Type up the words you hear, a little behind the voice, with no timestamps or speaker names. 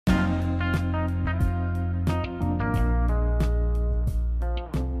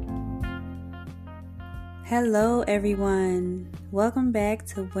Hello everyone, welcome back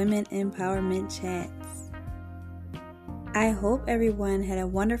to Women Empowerment Chats. I hope everyone had a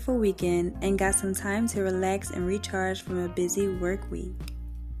wonderful weekend and got some time to relax and recharge from a busy work week.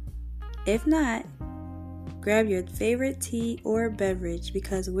 If not, grab your favorite tea or beverage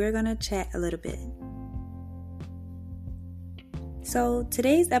because we're going to chat a little bit. So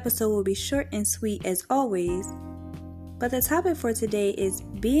today's episode will be short and sweet as always, but the topic for today is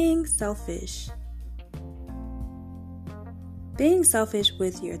being selfish. Being selfish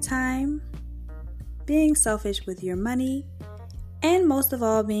with your time, being selfish with your money, and most of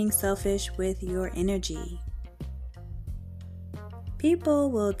all, being selfish with your energy. People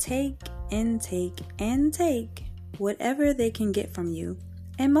will take and take and take whatever they can get from you,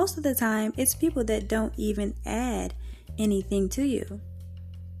 and most of the time, it's people that don't even add anything to you.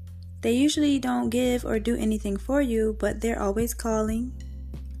 They usually don't give or do anything for you, but they're always calling,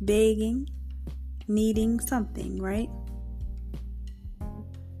 begging, needing something, right?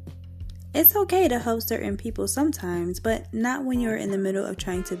 It's okay to help certain people sometimes, but not when you're in the middle of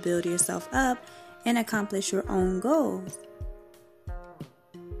trying to build yourself up and accomplish your own goals.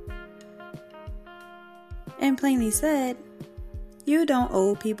 And plainly said, you don't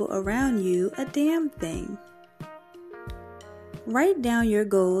owe people around you a damn thing. Write down your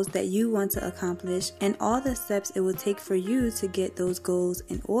goals that you want to accomplish and all the steps it will take for you to get those goals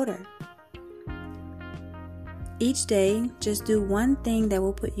in order. Each day, just do one thing that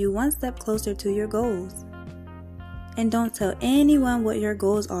will put you one step closer to your goals. And don't tell anyone what your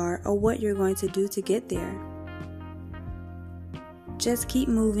goals are or what you're going to do to get there. Just keep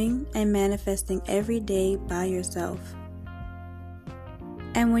moving and manifesting every day by yourself.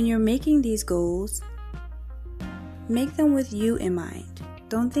 And when you're making these goals, make them with you in mind.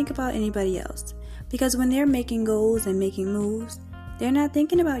 Don't think about anybody else. Because when they're making goals and making moves, they're not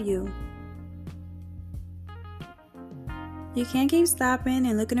thinking about you. You can't keep stopping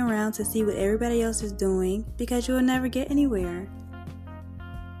and looking around to see what everybody else is doing because you will never get anywhere.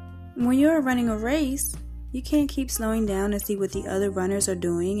 When you're running a race, you can't keep slowing down to see what the other runners are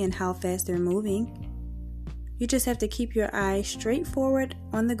doing and how fast they're moving. You just have to keep your eyes straight forward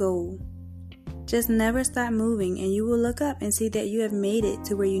on the goal. Just never stop moving and you will look up and see that you have made it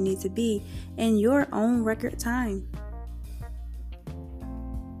to where you need to be in your own record time.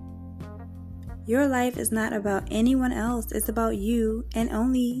 Your life is not about anyone else, it's about you, and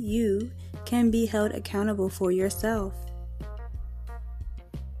only you can be held accountable for yourself.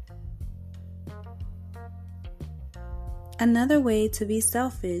 Another way to be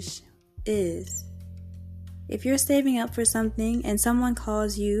selfish is if you're saving up for something and someone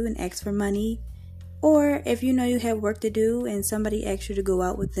calls you and asks for money, or if you know you have work to do and somebody asks you to go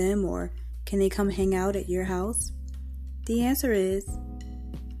out with them, or can they come hang out at your house? The answer is,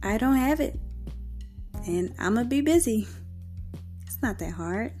 I don't have it. And I'm gonna be busy. It's not that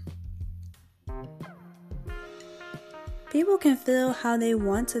hard. People can feel how they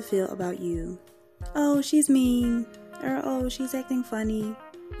want to feel about you. Oh, she's mean. Or oh, she's acting funny.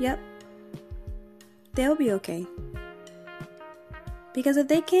 Yep. They'll be okay. Because if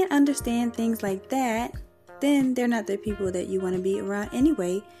they can't understand things like that, then they're not the people that you want to be around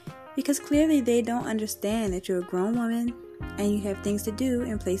anyway. Because clearly they don't understand that you're a grown woman and you have things to do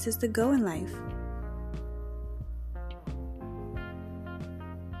and places to go in life.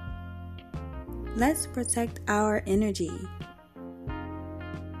 Let's protect our energy.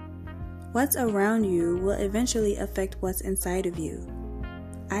 What's around you will eventually affect what's inside of you.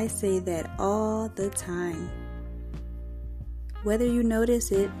 I say that all the time. Whether you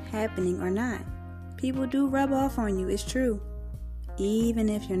notice it happening or not, people do rub off on you, it's true. Even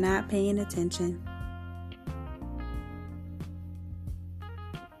if you're not paying attention.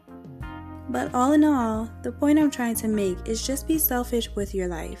 But all in all, the point I'm trying to make is just be selfish with your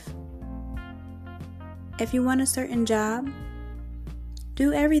life. If you want a certain job,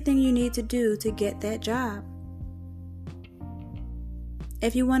 do everything you need to do to get that job.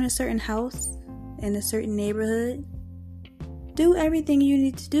 If you want a certain house in a certain neighborhood, do everything you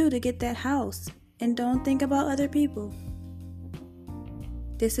need to do to get that house and don't think about other people.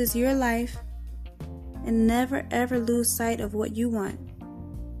 This is your life and never ever lose sight of what you want.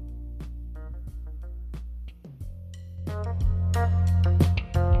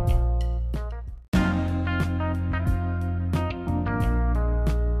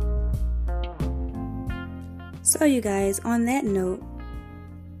 So you guys, on that note,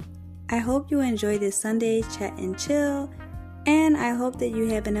 I hope you enjoy this Sunday chat and chill, and I hope that you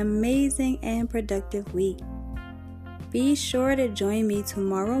have an amazing and productive week. Be sure to join me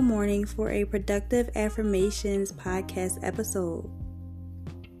tomorrow morning for a Productive Affirmations podcast episode.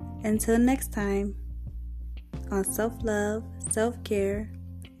 Until next time, on self-love, self-care,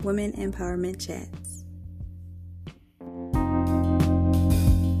 women empowerment chat.